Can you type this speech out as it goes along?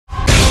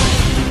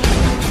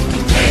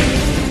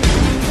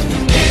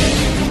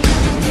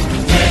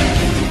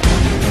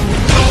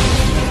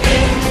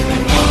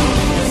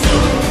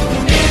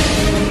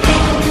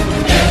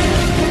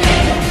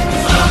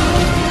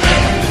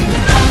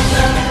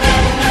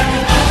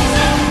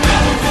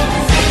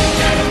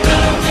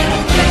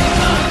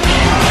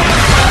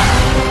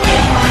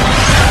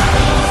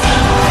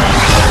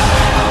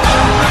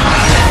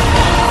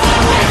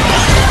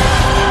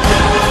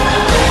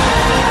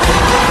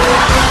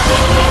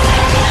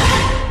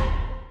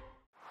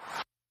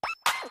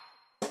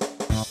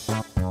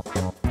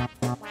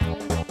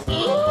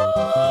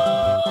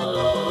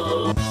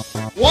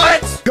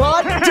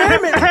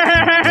damn it!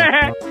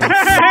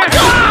 Fuck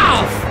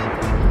off!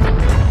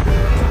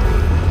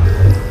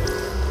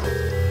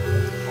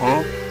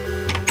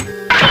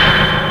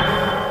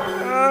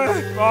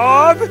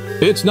 Bob?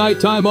 It's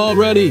nighttime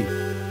already.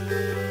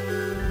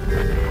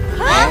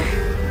 Huh?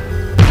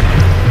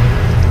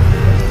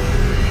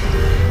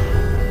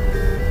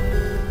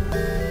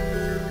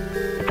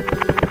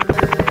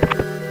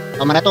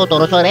 Come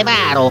natuturo sa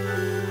reparo.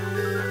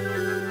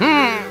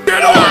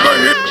 Get over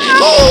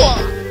here!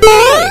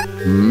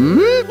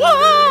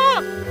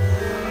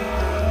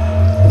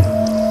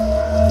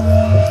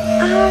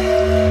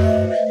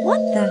 What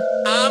the?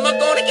 I'm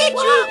gonna get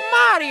you,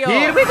 Mario!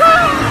 Here we go!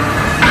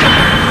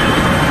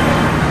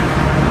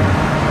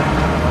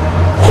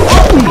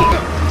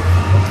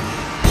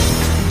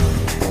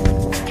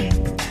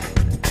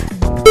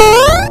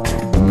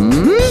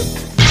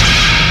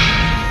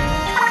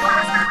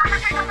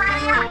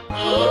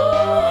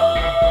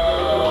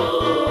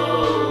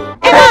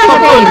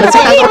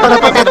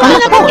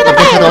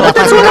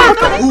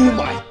 Oh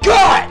my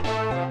god!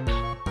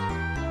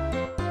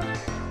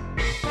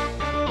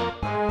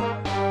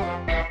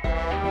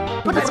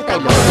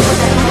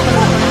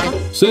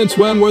 Since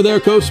when were there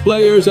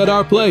cosplayers at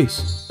our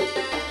place?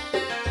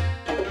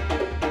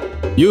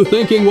 You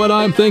thinking what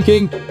I'm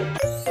thinking?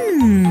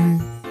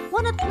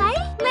 Wanna play?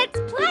 Let's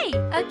play.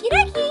 Okie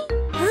dokie.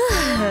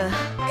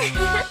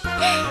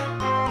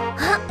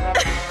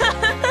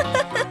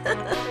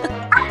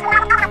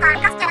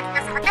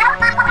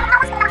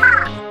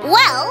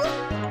 Well,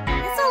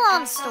 it's a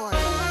long story.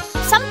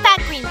 Some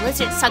fat green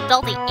lizard sucked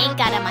all the ink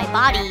out of my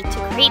body to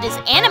create his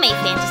anime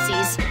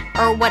fantasies,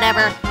 or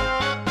whatever.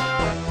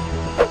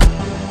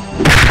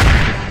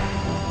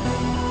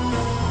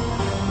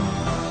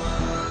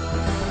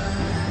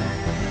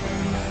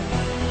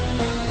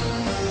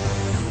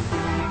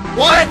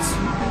 What?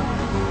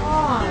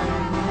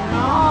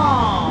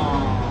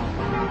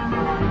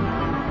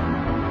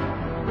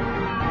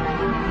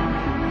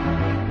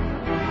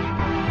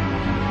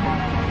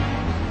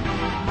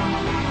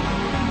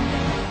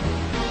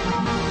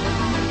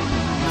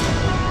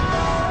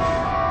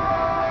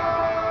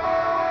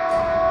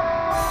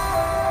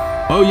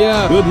 Oh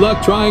yeah, good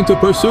luck trying to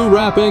pursue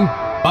rapping.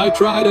 I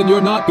tried and you're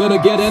not gonna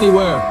get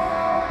anywhere.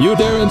 You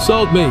dare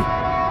insult me.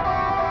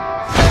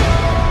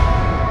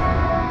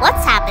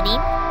 What's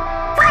happening?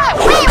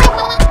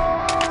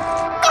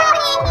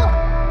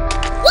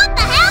 What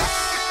the hell?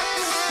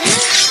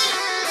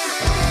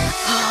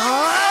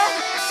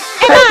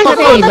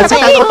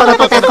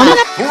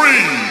 3,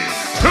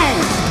 2,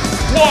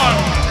 1,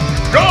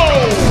 go!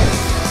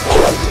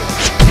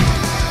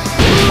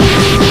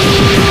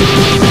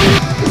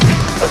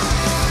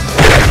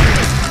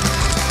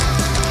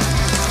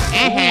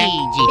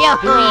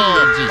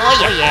 Luigi.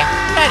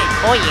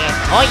 Oh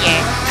yeah. Oh yeah.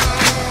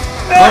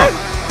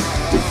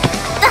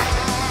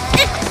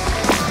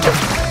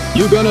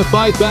 You gonna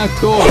fight back,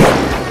 Thor?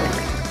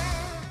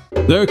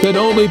 There can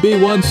only be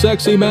one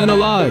sexy man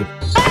alive.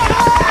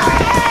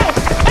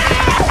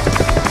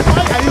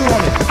 Why are you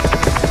running?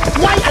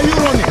 Why are you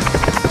running?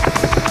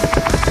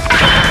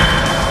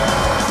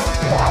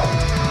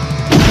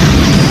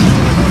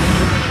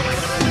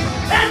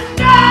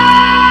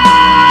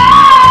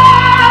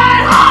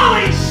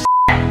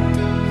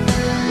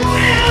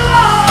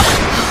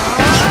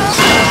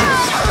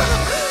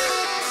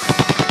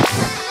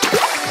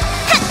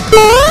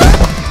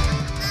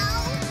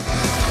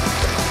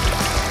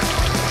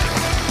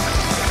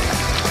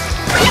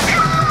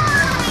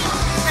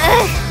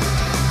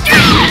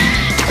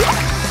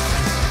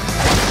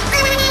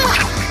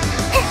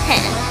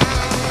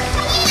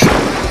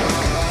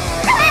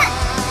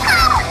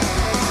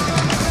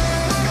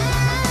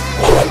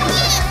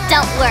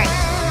 Don't worry.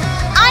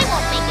 I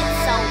won't make it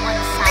so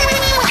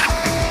one-sided.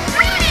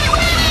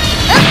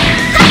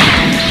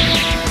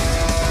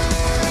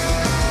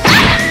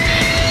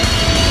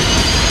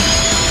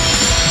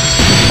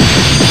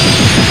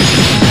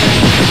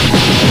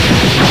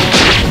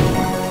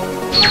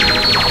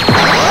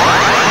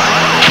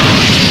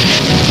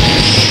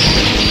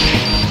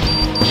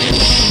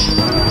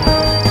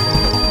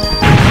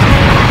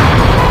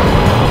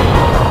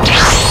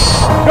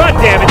 God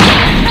damn it!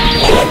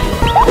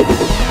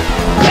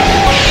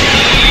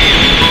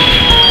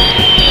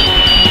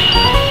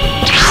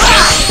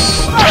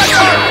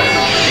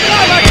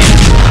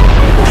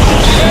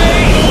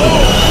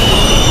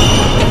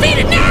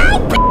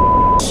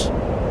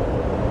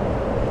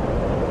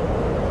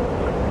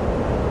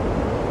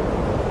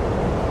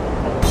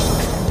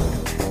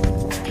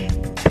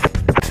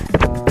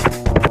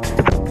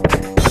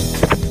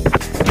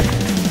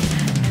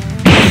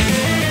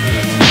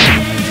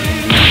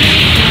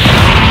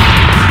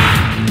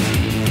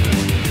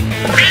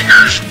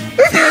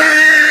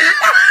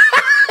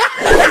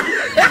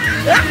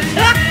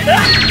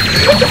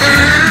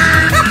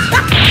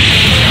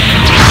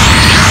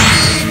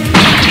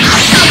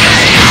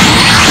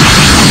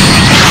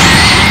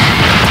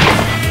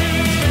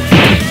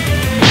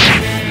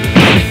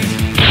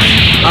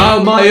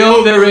 How my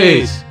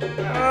ovaries!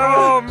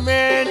 Oh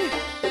man!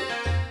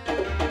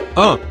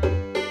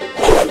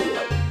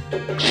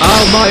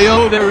 my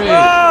there is.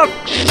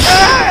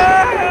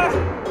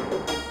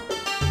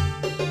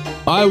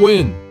 I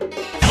win.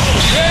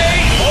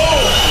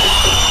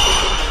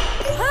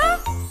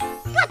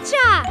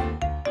 Gotcha!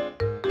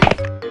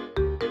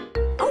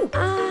 Oh,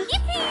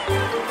 yippee!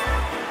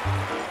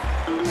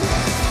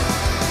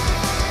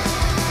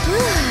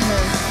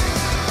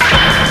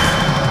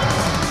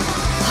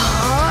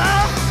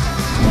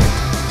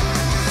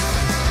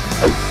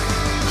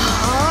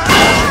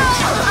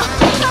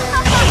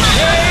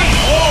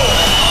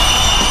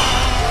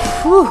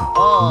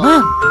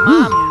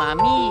 Mamma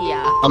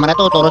mia! Ho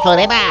tutto lo so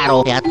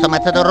reparo. Piazza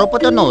ammazzato troppo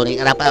tonori,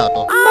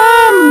 rapato.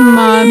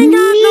 Mamma mia!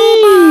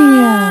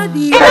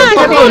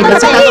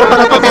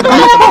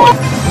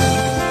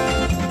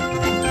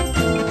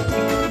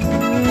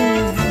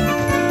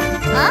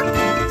 Huh?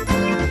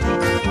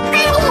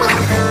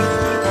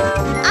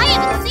 I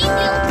haven't seen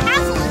the old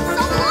castle in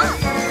so long.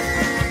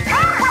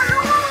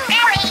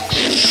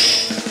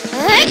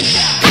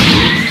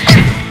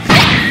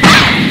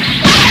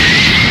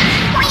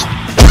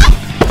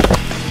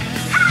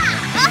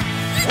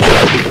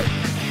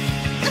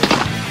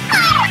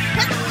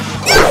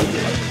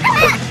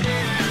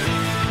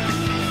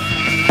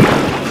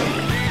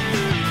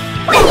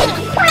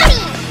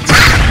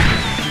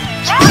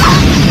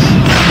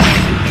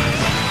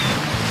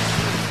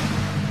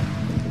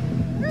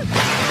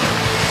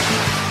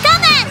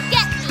 Come and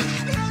get me!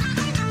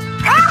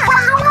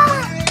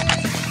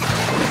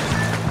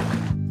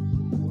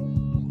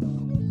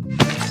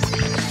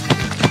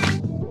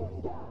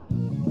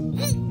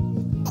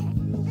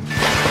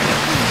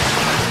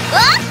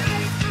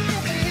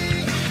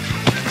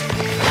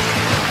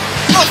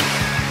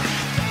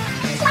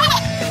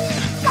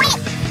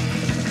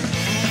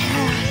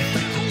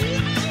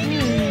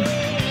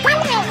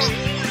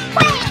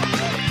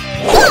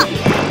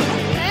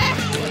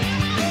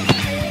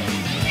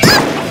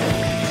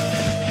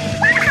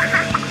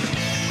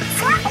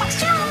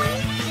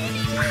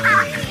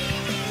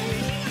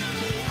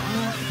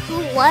 Who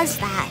was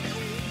that?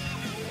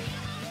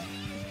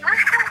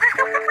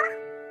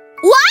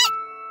 What?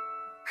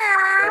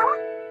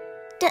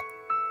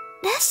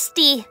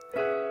 Bestie.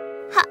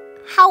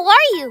 How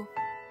are you?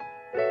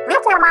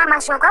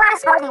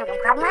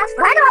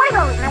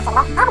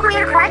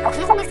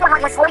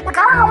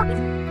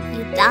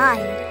 You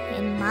died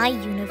in my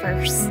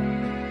universe.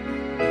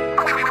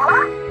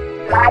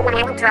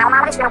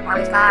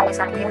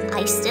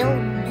 I still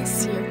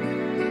miss you.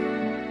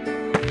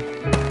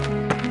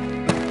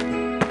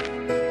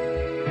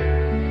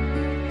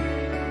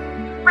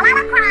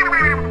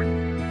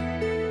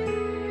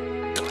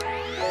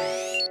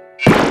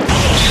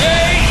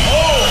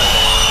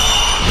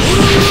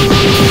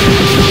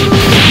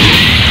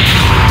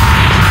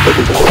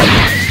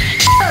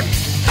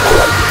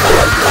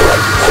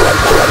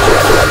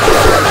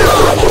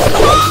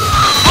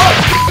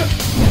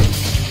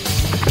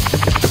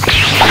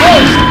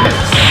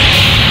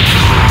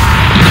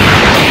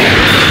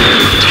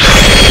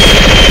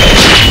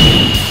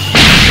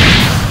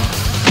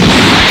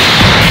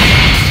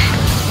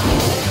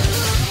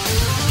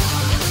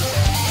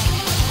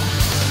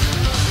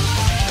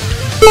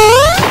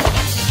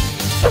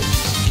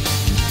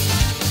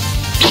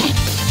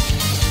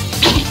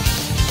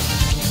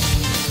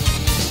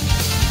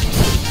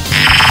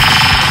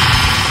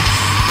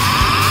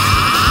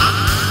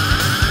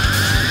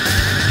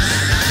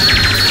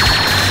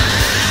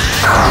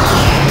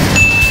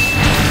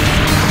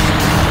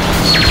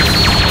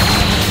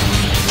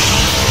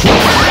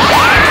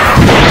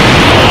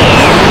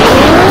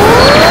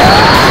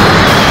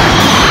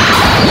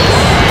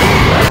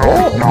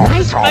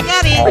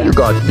 Spaghetti! You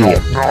got here.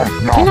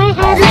 Can I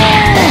have it?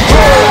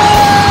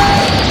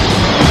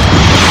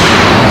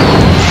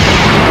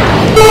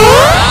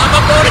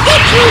 I'm gonna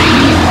get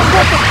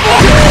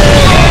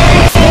you!